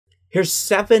Here's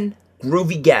 7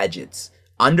 groovy gadgets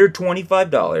under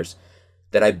 $25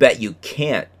 that I bet you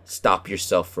can't stop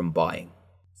yourself from buying.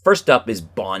 First up is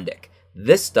Bondic.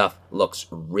 This stuff looks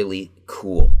really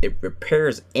cool. It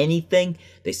repairs anything.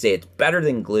 They say it's better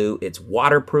than glue. It's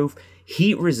waterproof,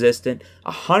 heat resistant,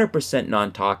 100%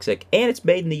 non-toxic, and it's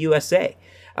made in the USA.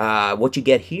 What you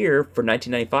get here for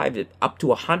 $19.95, up to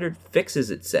 100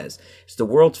 fixes, it says. It's the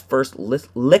world's first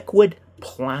liquid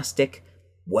plastic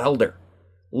welder.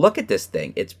 Look at this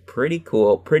thing. It's pretty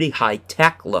cool, pretty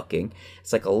high-tech looking.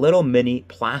 It's like a little mini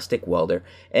plastic welder,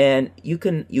 and you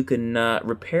can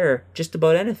repair just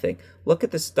about anything. Look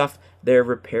at the stuff they're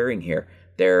repairing here.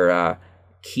 Their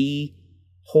key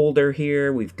holder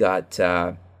here. We've got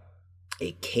a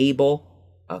cable,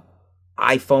 a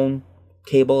iPhone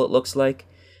cable, it looks like.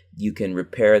 You can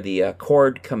repair the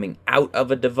cord coming out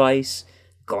of a device.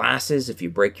 Glasses, if you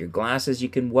break your glasses, you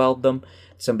can weld them.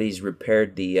 Somebody's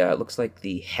repaired the, looks like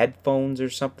the headphones or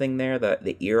something there,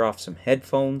 the ear off some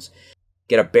headphones.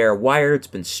 Get a bare wire, it's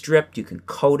been stripped, you can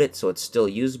coat it so it's still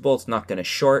usable, it's not going to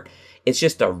short. It's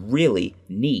just a really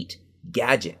neat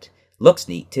gadget. Looks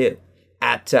neat too.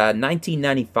 At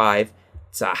 $19.95,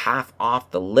 it's a half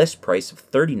off the list price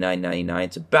of $39.99.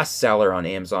 It's a bestseller on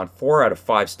Amazon, 4 out of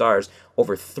 5 stars,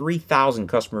 over 3,000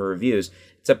 customer reviews.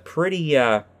 It's a pretty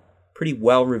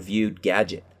well-reviewed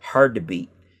gadget, hard to beat.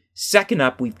 Second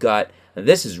up, we've got,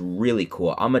 this is really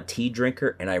cool. I'm a tea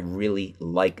drinker, and I really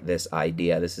like this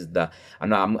idea. This is the, I'm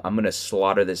going to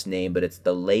slaughter this name, but it's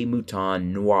the Le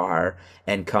Mouton Noir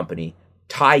and Company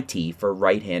Thai tea for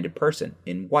right-handed person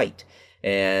in white.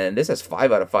 And this has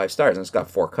 5 out of 5 stars, and it's got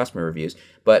 4 customer reviews.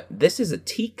 But this is a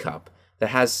teacup that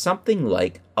has something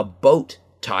like a boat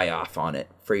tie-off on it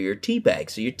for your tea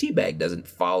bag, so your tea bag doesn't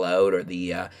fall out, or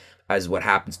the as what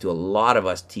happens to a lot of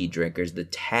us tea drinkers, the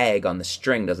tag on the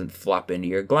string doesn't flop into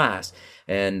your glass.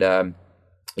 And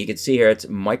you can see here it's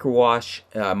microwave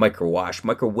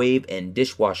and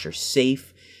dishwasher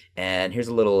safe. And here's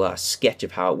a little sketch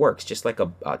of how it works. Just like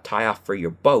a tie-off for your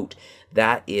boat,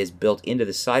 that is built into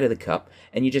the side of the cup,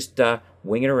 and you just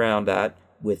wing it around that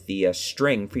with the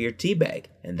string for your tea bag.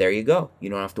 And there you go. You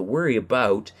don't have to worry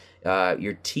about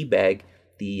your tea bag,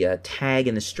 the tag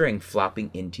and the string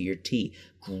flopping into your tea.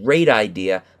 Great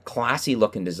idea, classy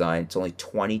looking design. It's only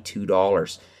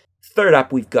 $22. Third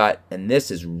up, we've got, and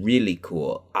this is really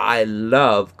cool. I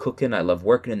love cooking. I love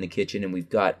working in the kitchen, and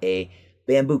we've got a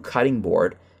bamboo cutting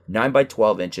board, 9 by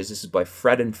 12 inches. This is by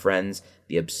Fred and Friends,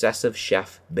 the Obsessive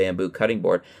Chef bamboo cutting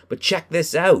board. But check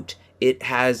this out. It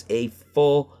has a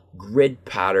full grid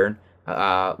pattern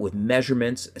with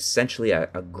measurements, essentially a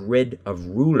grid of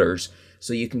rulers,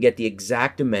 so you can get the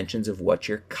exact dimensions of what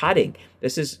you're cutting.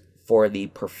 This is for the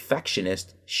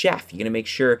perfectionist chef. You're going to make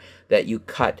sure that you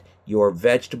cut your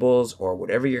vegetables or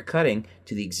whatever you're cutting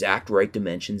to the exact right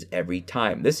dimensions every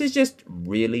time. This is just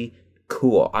really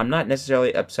cool. I'm not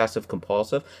necessarily obsessive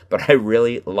compulsive, but I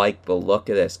really like the look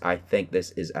of this. I think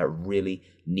this is a really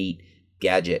neat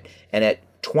gadget. And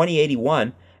at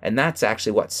 $20.81, and that's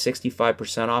actually what,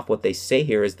 65% off what they say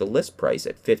here is the list price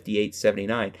at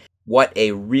 $58.79. What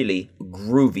a really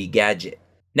groovy gadget.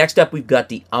 Next up, we've got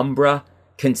the Umbra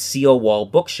Conceal Wall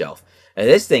Bookshelf. And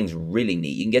this thing's really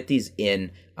neat. You can get these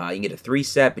in, you can get a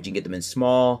 3-set, but you can get them in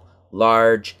small,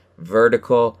 large,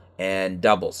 vertical, and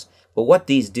doubles. But what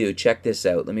these do, check this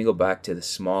out. Let me go back to the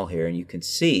small here, and you can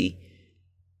see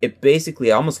it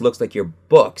basically almost looks like your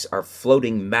books are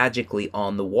floating magically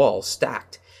on the wall,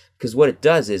 stacked. Because what it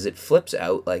does is it flips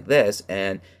out like this,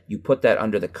 and you put that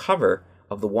under the cover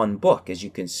of the one book. As you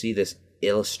can see, this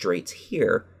illustrates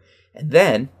here. And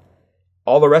then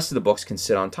all the rest of the books can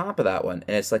sit on top of that one,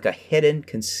 and it's like a hidden,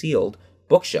 concealed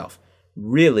bookshelf.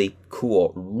 Really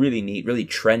cool, really neat, really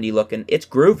trendy looking. It's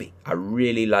groovy. I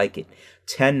really like it.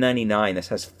 $10.99. This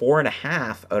has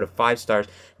 4.5 out of 5 stars,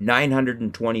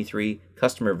 923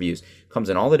 customer reviews. Comes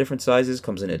in all the different sizes,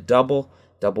 comes in a double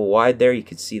wide there. You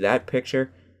can see that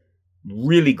picture.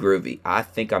 Really groovy. I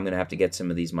think I'm going to have to get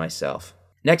some of these myself.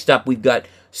 Next up, we've got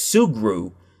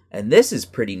Sugru, and this is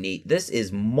pretty neat. This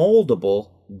is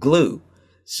moldable glue.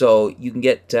 So you can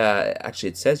get, actually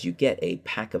it says you get a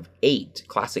pack of 8,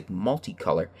 classic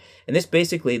multicolor. And this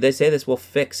basically, they say this will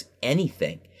fix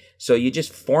anything. So you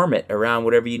just form it around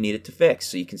whatever you need it to fix.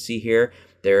 So you can see here,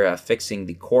 they're fixing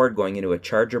the cord going into a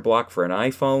charger block for an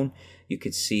iPhone. You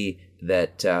could see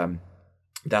that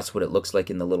that's what it looks like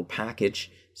in the little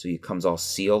package. So it comes all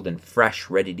sealed and fresh,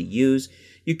 ready to use.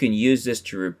 You can use this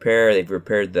to repair. They've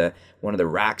repaired one of the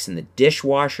racks in the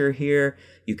dishwasher here.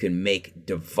 You can make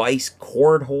device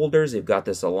cord holders. They've got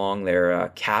this along their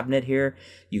cabinet here.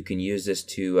 You can use this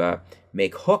to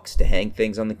make hooks to hang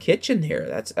things on the kitchen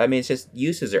here. I mean, it's just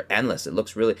uses are endless. It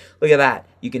looks really, look at that.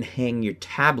 You can hang your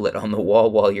tablet on the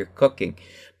wall while you're cooking.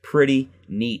 Pretty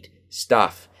neat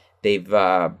stuff. They've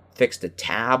fixed a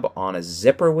tab on a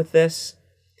zipper with this.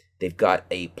 They've got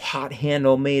a pot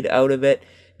handle made out of it.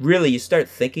 Really, you start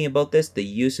thinking about this, the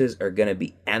uses are going to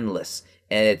be endless.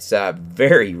 And it's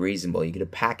very reasonable. You get a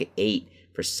pack of 8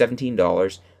 for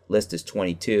 $17. List is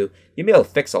 $22. You'll be able to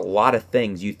fix a lot of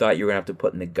things you thought you were going to have to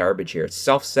put in the garbage here. It's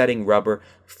self-setting rubber.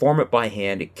 Form it by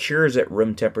hand. It cures at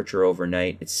room temperature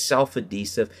overnight. It's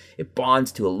self-adhesive. It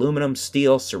bonds to aluminum,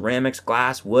 steel, ceramics,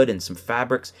 glass, wood, and some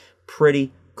fabrics.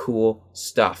 Pretty cool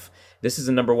stuff. This is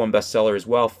a #1 bestseller as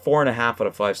well. 4.5 out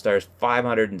of 5 stars.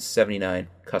 579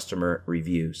 customer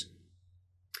reviews.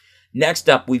 Next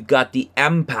up, we've got the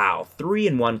MPOW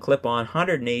 3-in-1 clip-on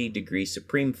 180-degree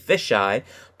Supreme fisheye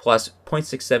plus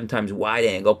 0.67 times wide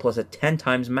angle plus a 10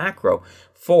 times macro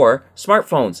for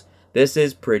smartphones. This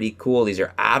is pretty cool. These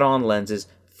are add-on lenses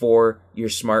for your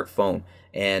smartphone,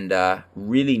 and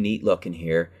really neat looking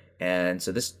here. And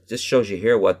so this shows you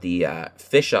here what the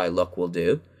fisheye look will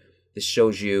do. This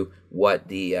shows you what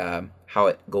the how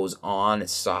it goes on.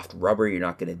 It's soft rubber. You're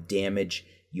not going to damage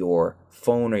your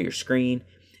phone or your screen.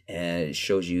 And it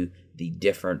shows you the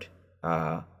different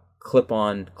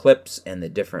clip-on clips and the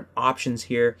different options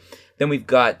here. Then we've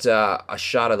got a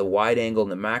shot of the wide angle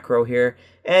and the macro here,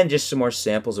 and just some more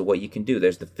samples of what you can do.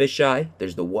 There's the fisheye,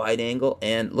 there's the wide angle,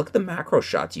 and look at the macro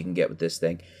shots you can get with this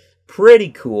thing. Pretty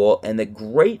cool. And the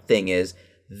great thing is,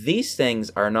 these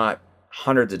things are not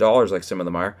hundreds of dollars like some of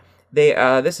them are.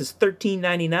 This is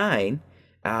 $13.99,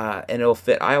 and it'll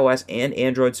fit iOS and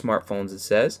Android smartphones. It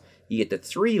says you get the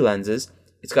 3 lenses.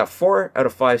 It's got 4 out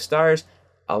of 5 stars,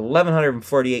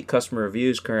 1,148 customer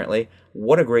reviews currently.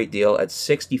 What a great deal at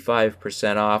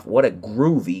 65% off. What a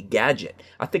groovy gadget.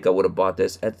 I think I would have bought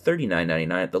this at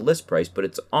 $39.99 at the list price, but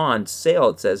it's on sale,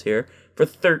 it says here, for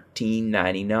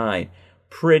 $13.99.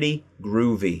 Pretty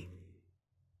groovy.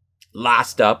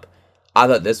 Last up, I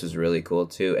thought this was really cool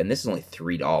too, and this is only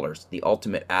 $3, the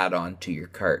ultimate add-on to your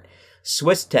cart.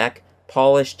 Swiss Tech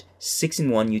polished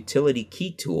 6-in-1 utility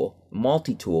key tool,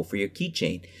 multi-tool for your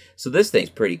keychain. So this thing's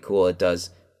pretty cool. It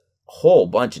does a whole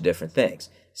bunch of different things.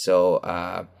 So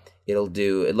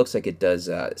it looks like it does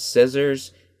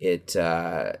scissors. It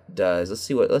does, let's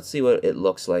see what it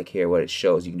looks like here, what it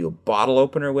shows. You can do a bottle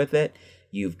opener with it.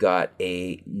 You've got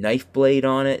a knife blade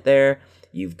on it there.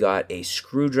 You've got a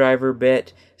screwdriver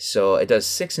bit. So it does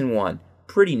 6-in-1.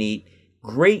 Pretty neat.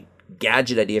 Great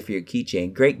gadget idea for your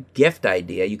keychain. Great gift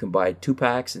idea. You can buy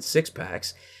 2-packs and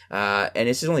 6-packs. And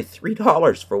this is only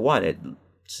 $3 for one. It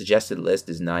suggested list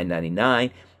is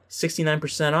 $9.99.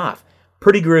 69% off.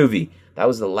 Pretty groovy. That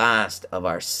was the last of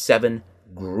our 7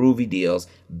 groovy deals.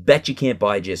 Bet you can't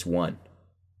buy just one.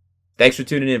 Thanks for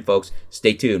tuning in, folks.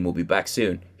 Stay tuned. We'll be back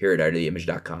soon here at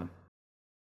artoftheimage.com.